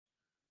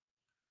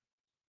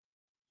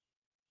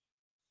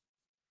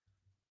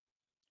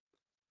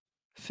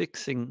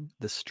Fixing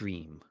the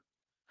stream.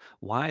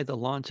 Why the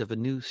launch of a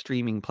new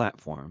streaming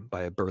platform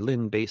by a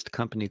Berlin based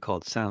company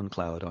called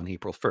SoundCloud on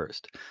April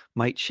 1st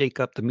might shake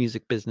up the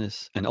music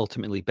business and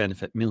ultimately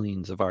benefit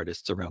millions of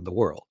artists around the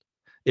world,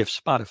 if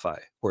Spotify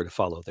were to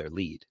follow their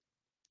lead.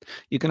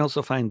 You can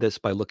also find this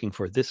by looking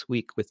for This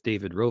Week with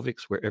David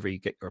Rovics wherever you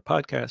get your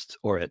podcasts,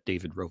 or at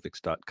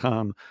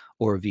davidrovics.com,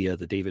 or via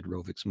the David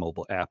Rovics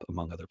mobile app,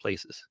 among other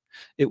places.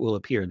 It will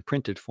appear in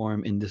printed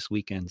form in this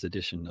weekend's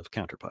edition of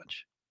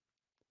Counterpunch.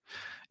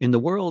 In the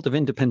world of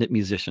independent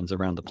musicians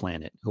around the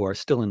planet who are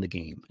still in the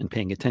game and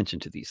paying attention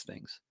to these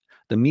things,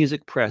 the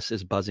music press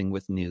is buzzing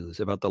with news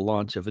about the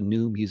launch of a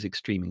new music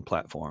streaming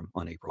platform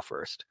on April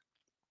 1st.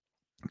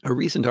 A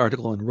recent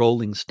article in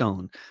Rolling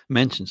Stone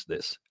mentions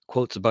this,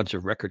 quotes a bunch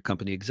of record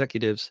company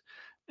executives,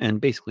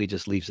 and basically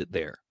just leaves it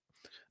there.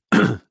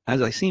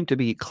 As I seem to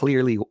be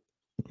clearly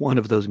one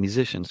of those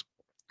musicians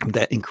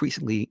that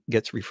increasingly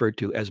gets referred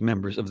to as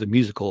members of the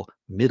musical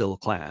middle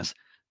class.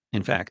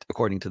 In fact,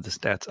 according to the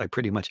stats, I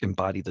pretty much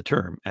embody the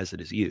term as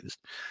it is used.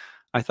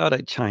 I thought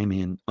I'd chime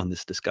in on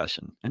this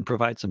discussion and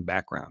provide some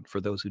background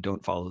for those who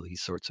don't follow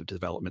these sorts of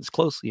developments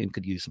closely and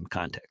could use some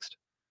context.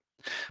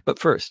 But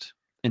first,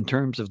 in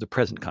terms of the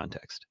present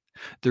context,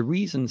 the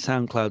reason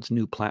SoundCloud's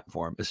new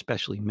platform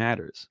especially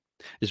matters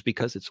is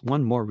because it's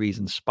one more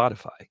reason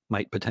Spotify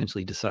might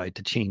potentially decide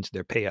to change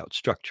their payout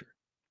structure.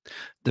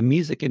 The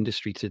music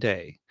industry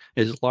today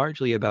is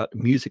largely about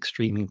music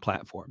streaming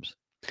platforms,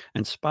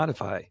 and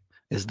Spotify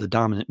is the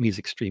dominant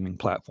music streaming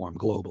platform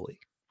globally.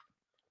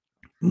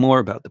 More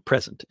about the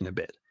present in a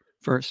bit.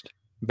 First,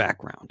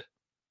 background.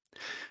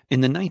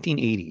 In the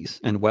 1980s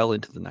and well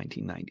into the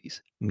 1990s,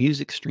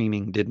 music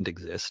streaming didn't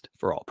exist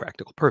for all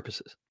practical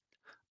purposes.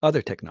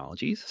 Other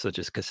technologies, such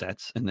as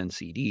cassettes and then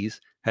CDs,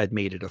 had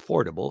made it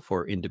affordable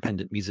for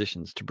independent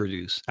musicians to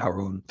produce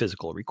our own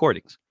physical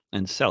recordings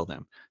and sell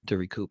them to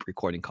recoup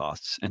recording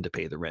costs and to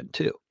pay the rent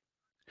too.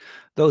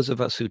 Those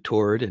of us who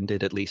toured and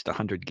did at least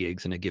 100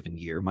 gigs in a given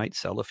year might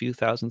sell a few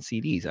thousand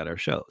CDs at our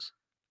shows.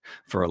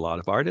 For a lot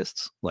of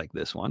artists, like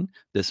this one,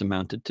 this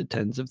amounted to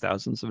tens of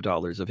thousands of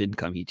dollars of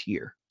income each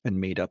year and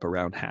made up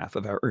around half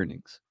of our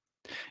earnings.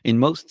 In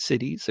most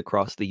cities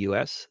across the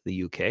US,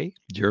 the UK,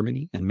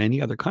 Germany, and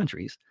many other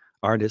countries,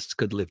 artists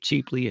could live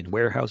cheaply in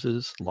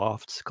warehouses,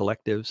 lofts,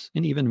 collectives,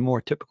 and even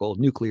more typical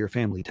nuclear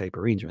family type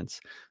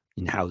arrangements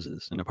in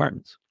houses and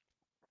apartments.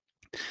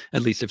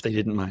 At least if they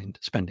didn't mind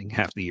spending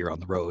half the year on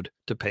the road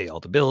to pay all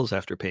the bills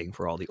after paying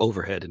for all the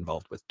overhead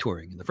involved with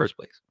touring in the first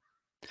place.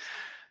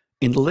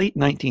 In the late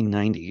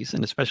 1990s,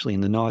 and especially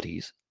in the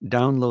noughties,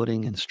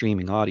 downloading and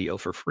streaming audio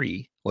for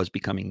free was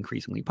becoming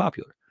increasingly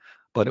popular.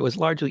 But it was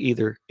largely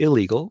either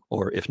illegal,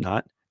 or if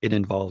not, it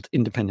involved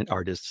independent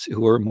artists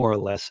who were more or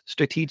less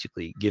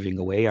strategically giving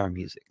away our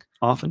music,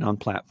 often on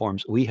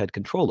platforms we had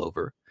control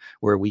over,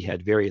 where we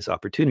had various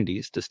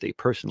opportunities to stay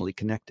personally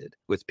connected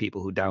with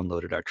people who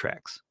downloaded our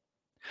tracks.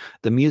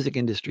 The music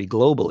industry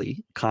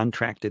globally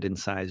contracted in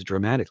size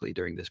dramatically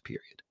during this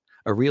period,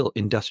 a real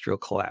industrial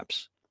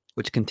collapse,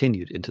 which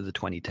continued into the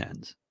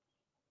 2010s.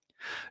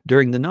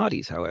 During the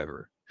noughties,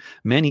 however,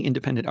 many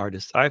independent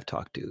artists I've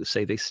talked to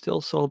say they still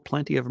sold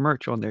plenty of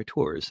merch on their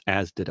tours,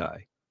 as did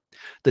I.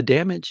 The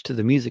damage to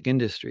the music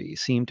industry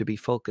seemed to be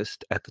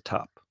focused at the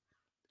top.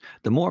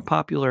 The more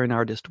popular an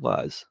artist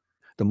was,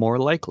 the more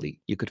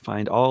likely you could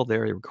find all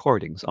their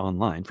recordings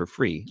online for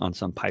free on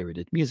some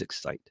pirated music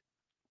site.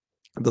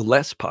 The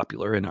less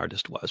popular an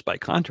artist was, by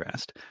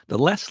contrast, the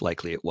less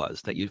likely it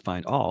was that you'd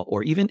find all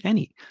or even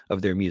any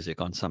of their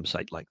music on some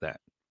site like that.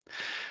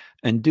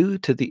 And due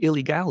to the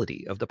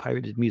illegality of the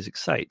pirated music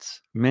sites,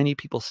 many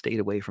people stayed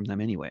away from them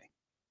anyway.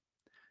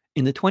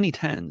 In the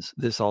 2010s,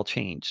 this all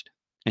changed.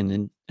 And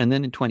then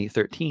in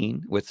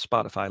 2013, with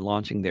Spotify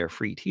launching their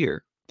free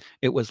tier,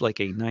 it was like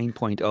a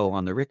 9.0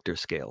 on the Richter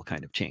scale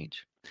kind of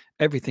change.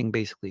 Everything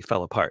basically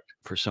fell apart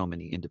for so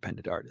many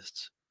independent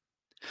artists.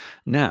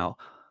 Now,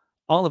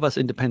 all of us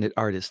independent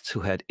artists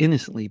who had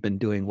innocently been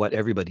doing what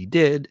everybody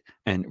did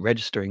and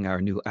registering our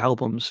new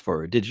albums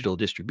for digital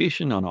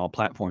distribution on all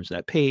platforms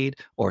that paid,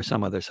 or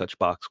some other such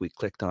box we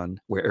clicked on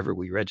wherever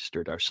we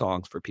registered our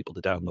songs for people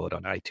to download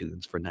on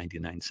iTunes for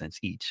 99 cents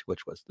each,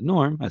 which was the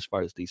norm as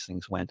far as these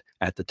things went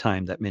at the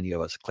time that many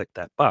of us clicked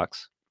that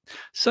box,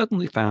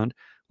 suddenly found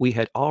we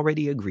had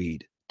already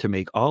agreed to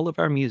make all of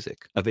our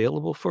music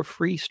available for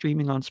free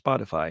streaming on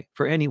Spotify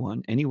for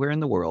anyone, anywhere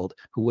in the world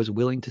who was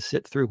willing to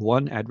sit through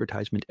one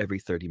advertisement every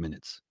 30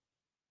 minutes.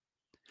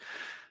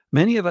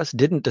 Many of us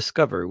didn't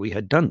discover we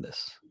had done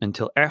this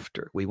until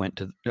after we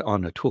went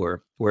on a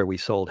tour where we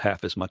sold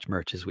half as much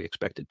merch as we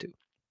expected to.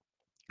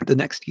 The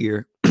next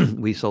year,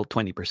 we sold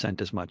 20%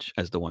 as much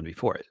as the one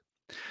before it.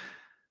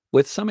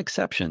 With some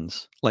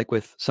exceptions, like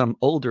with some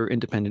older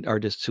independent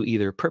artists who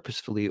either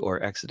purposefully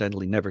or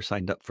accidentally never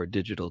signed up for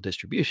digital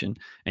distribution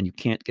and you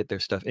can't get their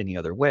stuff any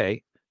other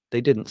way,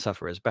 they didn't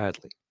suffer as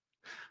badly.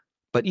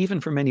 But even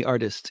for many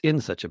artists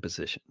in such a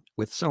position,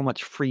 with so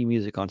much free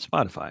music on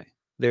Spotify,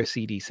 their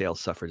CD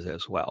sales suffered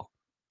as well.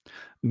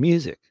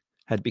 Music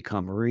had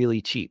become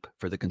really cheap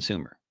for the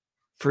consumer.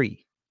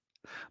 Free.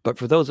 But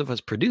for those of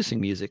us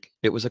producing music,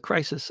 it was a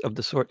crisis of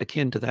the sort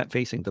akin to that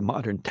facing the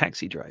modern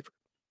taxi driver.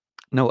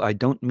 No, I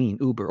don't mean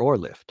Uber or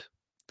Lyft.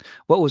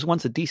 What was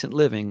once a decent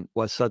living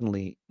was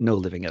suddenly no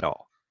living at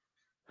all.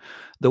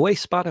 The way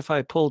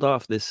Spotify pulled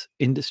off this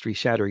industry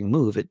shattering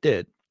move it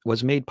did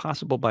was made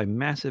possible by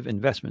massive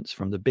investments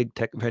from the big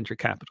tech venture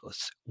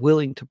capitalists,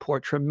 willing to pour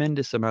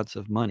tremendous amounts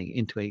of money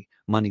into a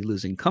money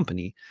losing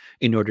company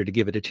in order to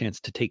give it a chance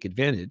to take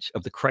advantage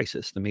of the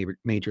crisis the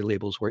major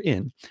labels were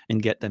in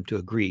and get them to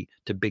agree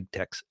to big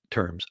tech's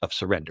terms of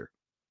surrender.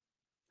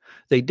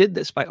 They did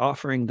this by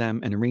offering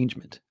them an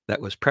arrangement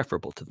that was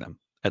preferable to them,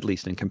 at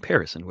least in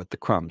comparison with the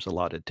crumbs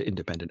allotted to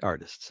independent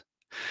artists.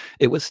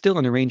 It was still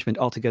an arrangement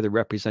altogether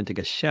representing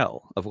a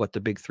shell of what the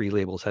big three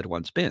labels had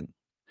once been,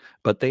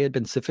 but they had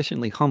been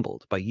sufficiently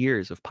humbled by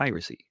years of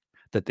piracy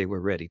that they were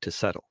ready to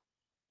settle.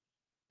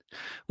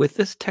 With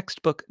this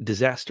textbook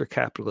disaster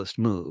capitalist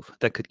move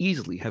that could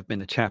easily have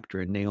been a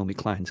chapter in Naomi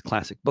Klein's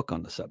classic book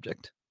on the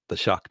subject, The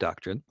Shock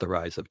Doctrine, The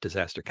Rise of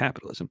Disaster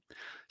Capitalism,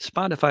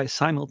 Spotify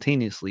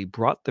simultaneously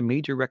brought the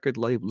major record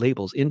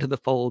labels into the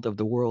fold of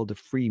the world of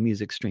free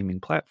music streaming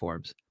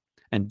platforms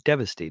and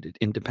devastated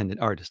independent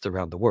artists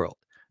around the world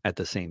at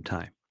the same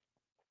time,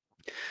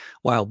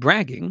 while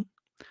bragging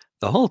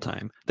the whole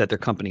time that their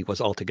company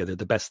was altogether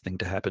the best thing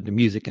to happen to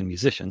music and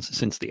musicians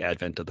since the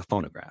advent of the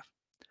phonograph.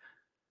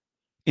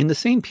 In the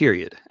same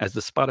period as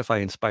the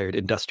Spotify-inspired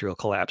industrial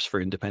collapse for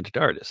independent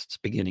artists,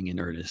 beginning in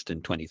earnest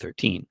in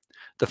 2013,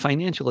 the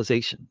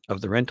financialization of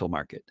the rental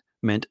market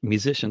meant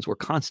musicians were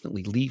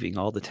constantly leaving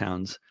all the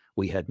towns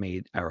we had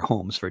made our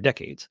homes for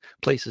decades,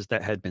 places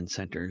that had been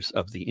centers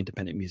of the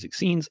independent music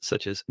scenes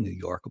such as New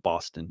York,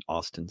 Boston,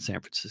 Austin,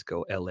 San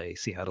Francisco, LA,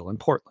 Seattle, and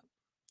Portland.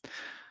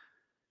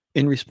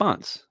 In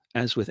response,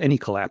 as with any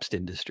collapsed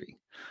industry,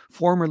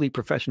 formerly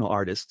professional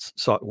artists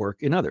sought work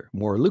in other,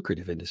 more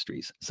lucrative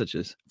industries, such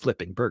as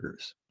flipping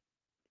burgers.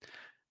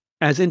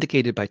 As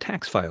indicated by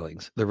tax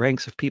filings, the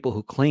ranks of people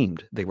who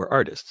claimed they were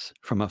artists,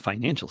 from a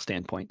financial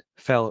standpoint,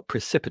 fell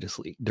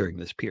precipitously during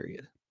this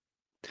period.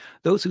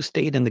 Those who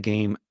stayed in the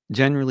game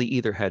generally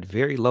either had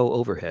very low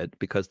overhead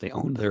because they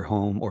owned their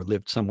home or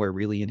lived somewhere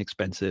really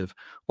inexpensive,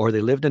 or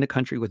they lived in a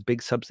country with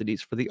big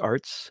subsidies for the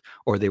arts,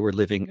 or they were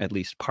living at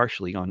least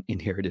partially on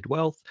inherited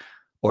wealth,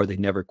 or they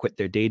never quit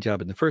their day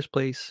job in the first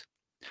place,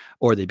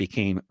 or they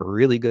became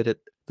really good at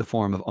the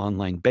form of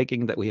online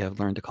begging that we have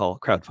learned to call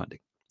crowdfunding,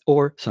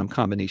 or some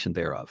combination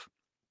thereof.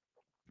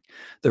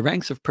 The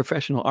ranks of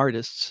professional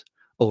artists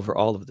over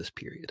all of this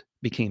period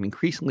became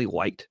increasingly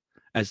white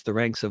as the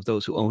ranks of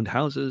those who owned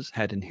houses,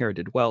 had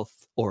inherited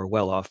wealth, or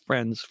well-off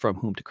friends from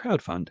whom to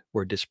crowdfund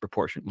were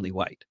disproportionately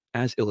white,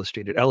 as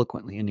illustrated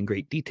eloquently and in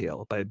great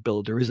detail by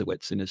Bill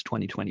Deresiewicz in his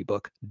 2020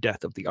 book,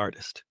 Death of the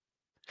Artist.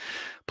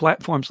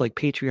 Platforms like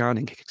Patreon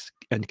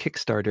and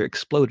Kickstarter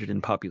exploded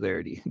in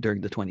popularity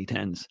during the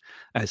 2010s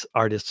as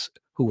artists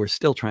who were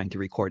still trying to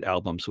record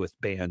albums with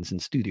bands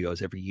and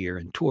studios every year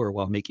and tour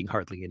while making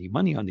hardly any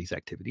money on these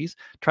activities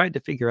tried to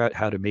figure out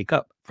how to make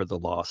up for the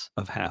loss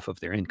of half of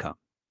their income.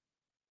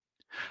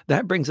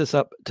 That brings us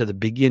up to the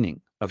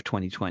beginning of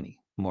 2020,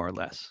 more or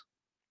less.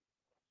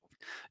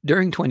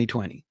 During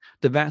 2020,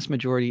 the vast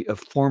majority of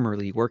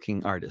formerly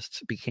working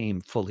artists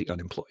became fully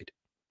unemployed.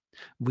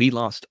 We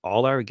lost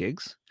all our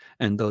gigs,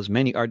 and those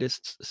many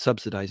artists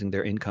subsidizing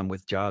their income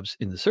with jobs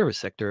in the service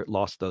sector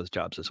lost those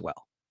jobs as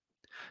well.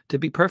 To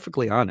be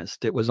perfectly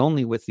honest, it was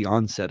only with the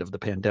onset of the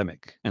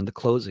pandemic and the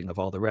closing of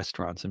all the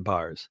restaurants and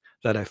bars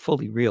that I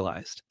fully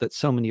realized that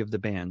so many of the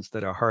bands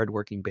that are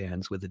hardworking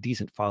bands with a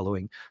decent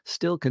following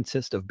still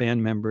consist of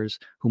band members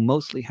who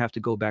mostly have to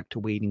go back to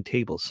waiting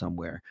tables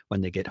somewhere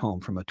when they get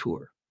home from a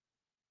tour.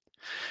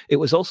 It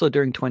was also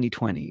during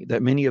 2020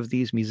 that many of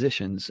these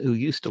musicians, who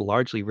used to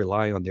largely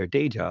rely on their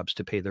day jobs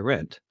to pay the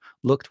rent,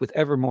 looked with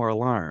ever more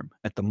alarm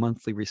at the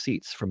monthly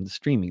receipts from the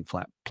streaming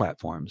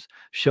platforms,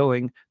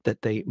 showing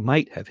that they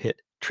might have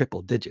hit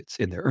triple digits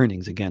in their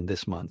earnings again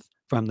this month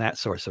from that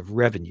source of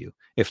revenue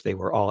if they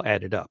were all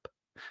added up,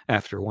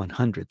 after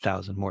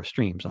 100,000 more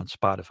streams on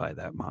Spotify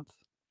that month.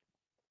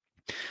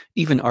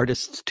 Even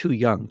artists too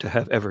young to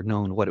have ever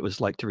known what it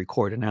was like to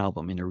record an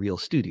album in a real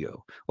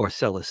studio or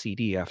sell a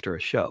CD after a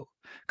show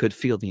could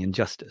feel the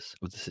injustice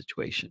of the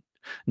situation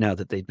now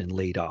that they'd been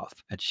laid off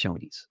at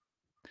Shoney's.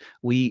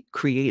 We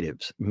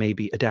creatives may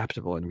be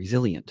adaptable and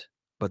resilient,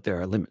 but there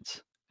are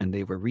limits, and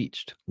they were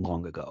reached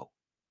long ago.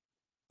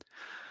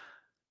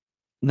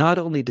 Not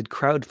only did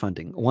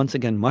crowdfunding once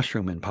again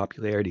mushroom in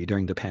popularity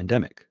during the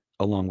pandemic,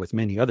 along with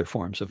many other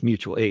forms of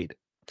mutual aid,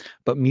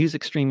 but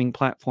music streaming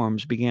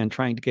platforms began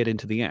trying to get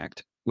into the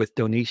act, with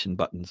donation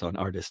buttons on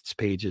artists'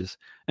 pages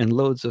and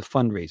loads of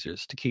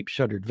fundraisers to keep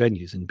shuttered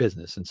venues in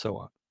business and so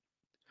on.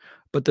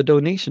 But the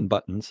donation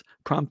buttons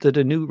prompted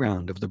a new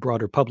round of the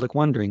broader public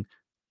wondering,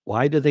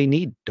 why do they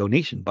need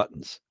donation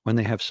buttons when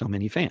they have so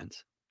many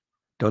fans?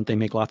 Don't they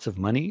make lots of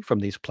money from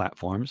these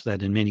platforms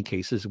that in many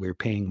cases we're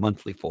paying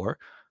monthly for,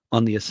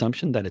 on the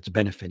assumption that it's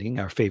benefiting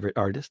our favorite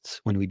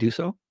artists when we do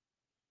so?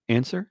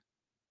 Answer: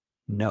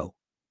 no.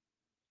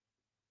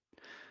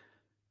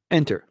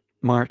 Enter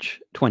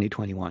March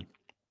 2021.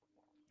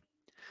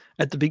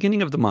 At the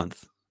beginning of the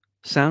month,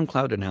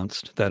 SoundCloud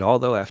announced that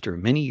although after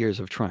many years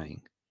of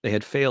trying, they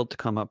had failed to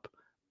come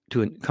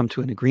to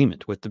an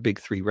agreement with the big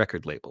three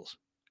record labels.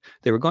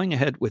 They were going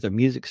ahead with a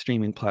music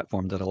streaming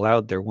platform that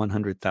allowed their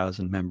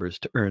 100,000 members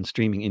to earn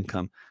streaming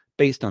income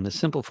based on a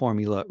simple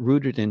formula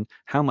rooted in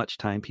how much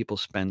time people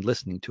spend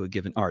listening to a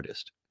given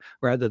artist,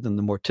 rather than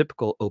the more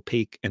typical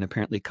opaque and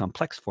apparently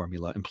complex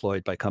formula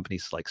employed by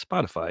companies like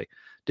Spotify,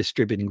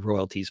 distributing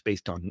royalties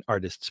based on an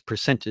artist's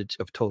percentage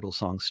of total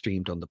songs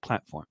streamed on the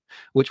platform,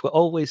 which will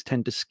always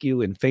tend to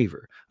skew in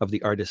favor of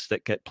the artists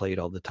that get played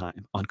all the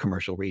time on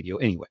commercial radio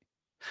anyway,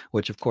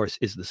 which of course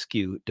is the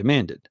skew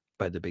demanded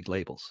by the big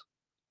labels.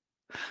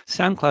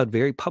 SoundCloud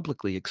very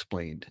publicly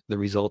explained the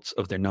results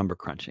of their number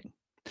crunching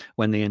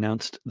when they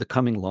announced the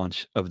coming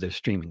launch of their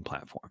streaming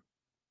platform.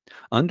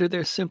 Under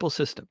their simple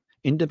system,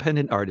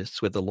 independent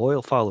artists with a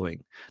loyal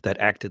following that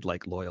acted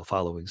like loyal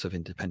followings of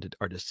independent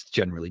artists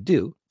generally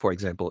do, for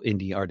example,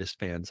 indie artist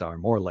fans are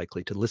more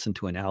likely to listen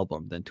to an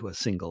album than to a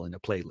single in a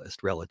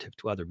playlist relative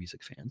to other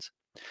music fans,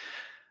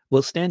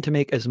 will stand to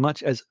make as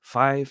much as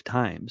 5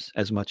 times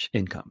as much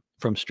income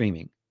from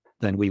streaming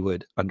than we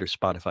would under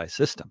Spotify's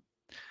system,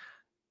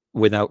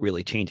 without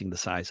really changing the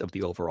size of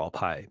the overall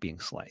pie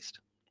being sliced.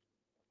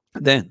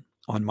 Then,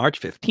 on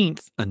March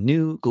 15th, a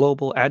new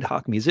global ad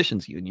hoc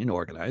musicians union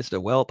organized a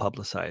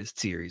well-publicized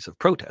series of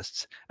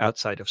protests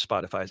outside of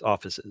Spotify's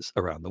offices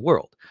around the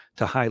world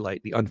to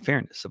highlight the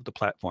unfairness of the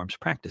platform's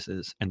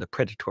practices and the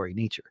predatory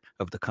nature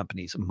of the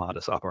company's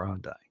modus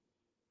operandi.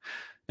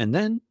 And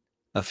then,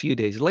 a few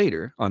days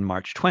later, on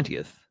March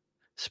 20th,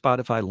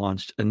 Spotify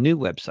launched a new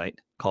website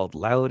called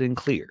Loud and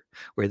Clear,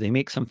 where they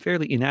make some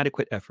fairly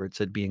inadequate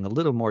efforts at being a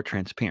little more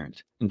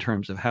transparent in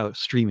terms of how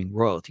streaming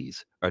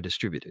royalties are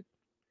distributed.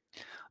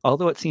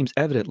 Although it seems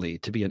evidently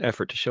to be an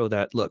effort to show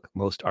that, look,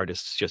 most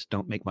artists just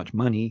don't make much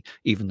money,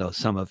 even though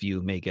some of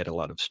you may get a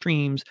lot of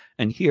streams,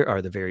 and here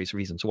are the various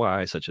reasons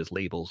why, such as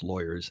labels,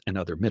 lawyers, and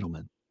other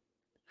middlemen.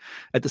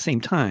 At the same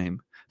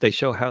time, they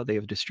show how they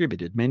have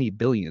distributed many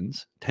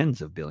billions,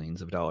 tens of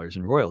billions of dollars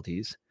in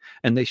royalties,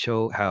 and they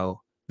show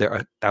how there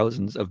are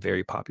thousands of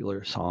very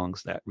popular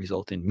songs that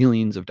result in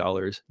millions of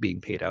dollars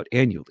being paid out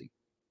annually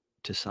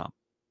to some.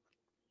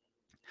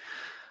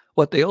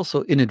 What they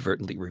also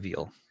inadvertently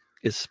reveal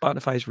is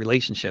Spotify's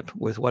relationship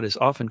with what is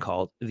often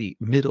called the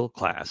middle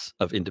class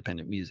of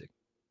independent music.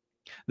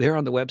 There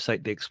on the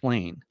website, they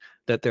explain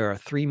that there are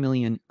 3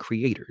 million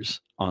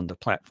creators on the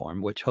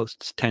platform, which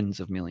hosts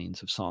tens of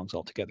millions of songs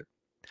altogether.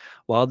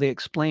 While they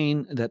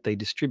explain that they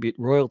distribute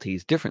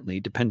royalties differently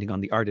depending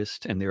on the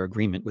artist and their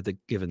agreement with a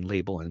given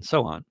label and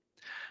so on,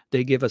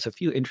 they give us a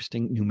few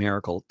interesting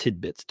numerical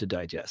tidbits to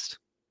digest.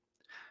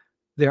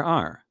 There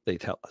are, they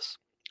tell us,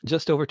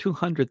 just over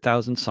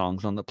 200,000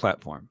 songs on the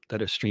platform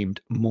that are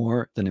streamed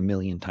more than 1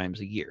 million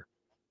times a year.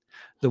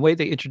 The way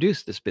they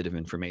introduce this bit of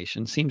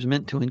information seems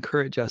meant to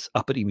encourage us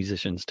uppity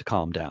musicians to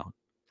calm down.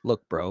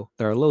 Look, bro,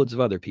 there are loads of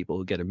other people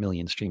who get 1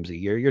 million streams a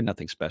year. You're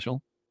nothing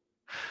special.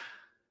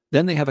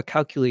 Then they have a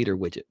calculator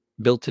widget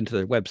built into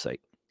their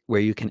website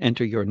where you can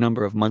enter your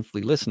number of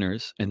monthly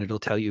listeners and it'll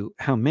tell you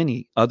how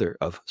many other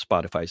of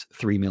Spotify's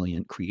 3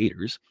 million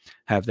creators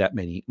have that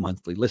many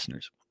monthly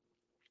listeners.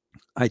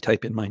 I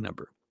type in my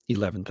number,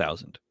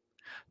 11,000.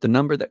 The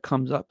number that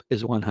comes up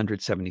is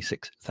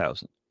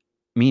 176,000,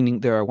 meaning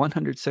there are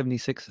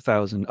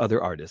 176,000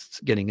 other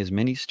artists getting as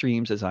many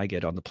streams as I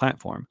get on the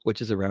platform,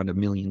 which is around 1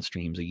 million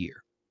streams a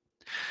year,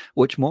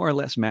 which more or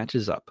less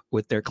matches up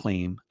with their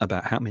claim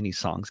about how many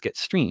songs get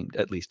streamed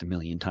at least 1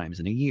 million times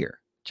in a year,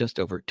 just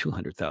over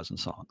 200,000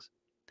 songs.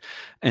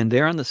 And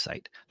there on the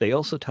site, they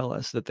also tell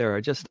us that there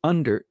are just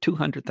under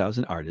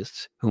 200,000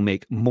 artists who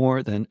make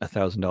more than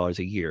 $1,000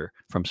 a year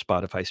from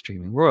Spotify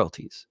streaming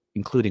royalties,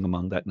 including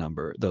among that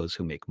number those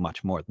who make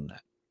much more than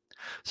that.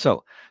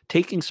 So,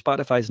 taking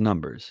Spotify's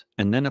numbers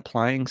and then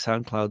applying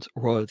SoundCloud's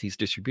royalties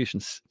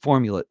distribution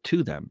formula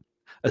to them,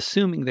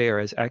 assuming they are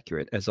as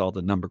accurate as all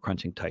the number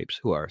crunching types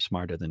who are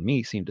smarter than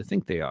me seem to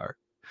think they are,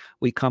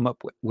 we come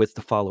up with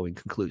the following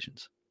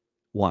conclusions.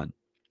 1.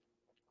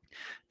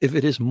 If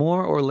it is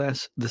more or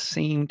less the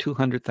same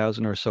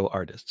 200,000 or so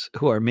artists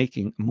who are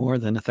making more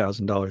than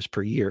 $1,000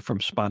 per year from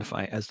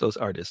Spotify as those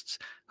artists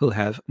who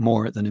have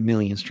more than 1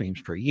 million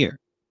streams per year,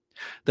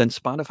 then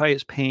Spotify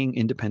is paying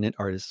independent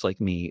artists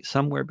like me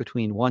somewhere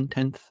between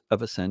 1/10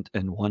 of a cent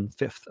and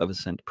 1/5 of a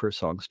cent per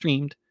song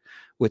streamed,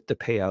 with the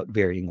payout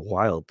varying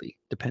wildly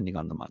depending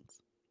on the month.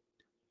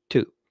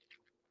 2.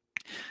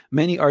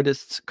 Many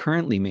artists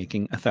currently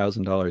making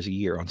 $1,000 a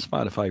year on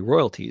Spotify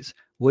royalties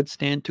would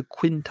stand to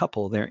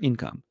quintuple their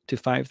income to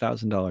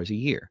 $5,000 a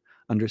year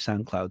under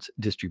SoundCloud's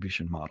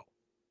distribution model.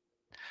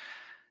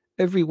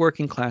 Every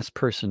working class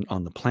person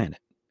on the planet,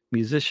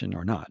 musician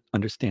or not,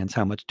 understands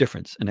how much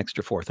difference an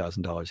extra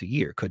 $4,000 a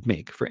year could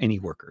make for any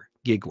worker,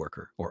 gig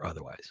worker, or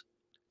otherwise.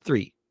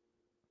 3.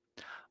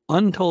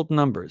 Untold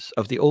numbers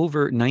of the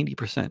over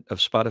 90% of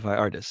Spotify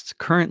artists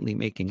currently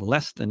making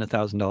less than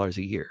 $1,000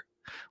 a year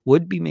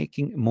would be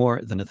making more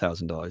than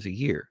 $1,000 a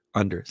year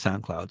under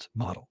SoundCloud's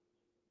model.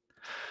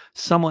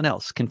 Someone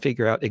else can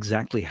figure out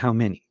exactly how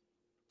many,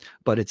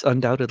 but it's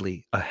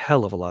undoubtedly a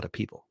hell of a lot of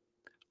people,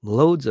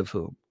 loads of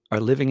whom are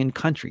living in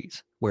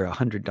countries where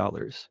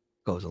 $100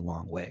 goes a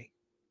long way.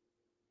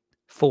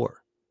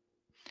 4.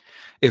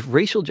 If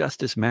racial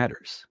justice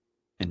matters,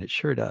 and it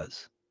sure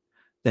does,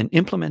 then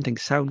implementing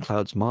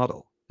SoundCloud's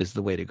model is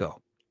the way to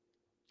go.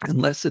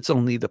 Unless it's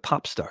only the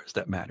pop stars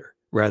that matter,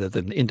 rather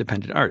than the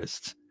independent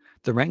artists,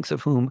 the ranks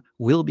of whom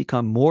will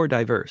become more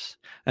diverse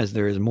as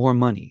there is more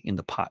money in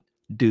the pot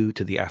due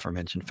to the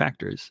aforementioned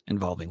factors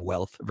involving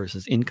wealth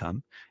versus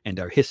income and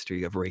our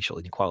history of racial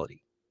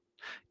inequality.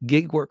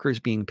 Gig workers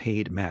being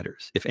paid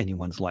matters if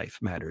anyone's life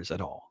matters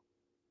at all.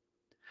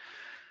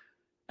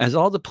 As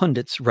all the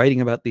pundits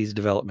writing about these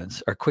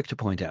developments are quick to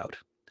point out,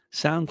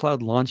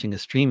 SoundCloud launching a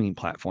streaming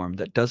platform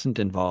that doesn't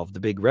involve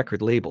the big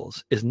record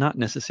labels is not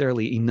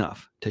necessarily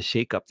enough to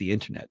shake up the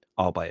internet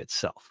all by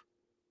itself.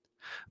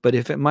 But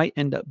if it might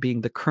end up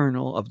being the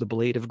kernel of the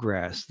blade of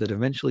grass that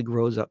eventually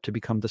grows up to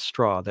become the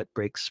straw that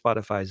breaks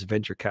Spotify's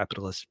venture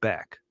capitalists'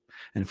 back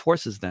and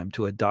forces them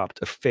to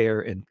adopt a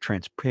fair and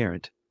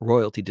transparent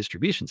royalty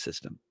distribution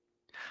system,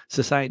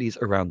 societies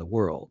around the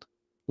world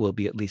will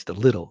be at least a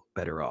little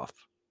better off,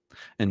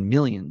 and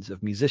millions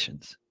of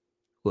musicians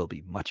will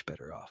be much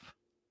better off.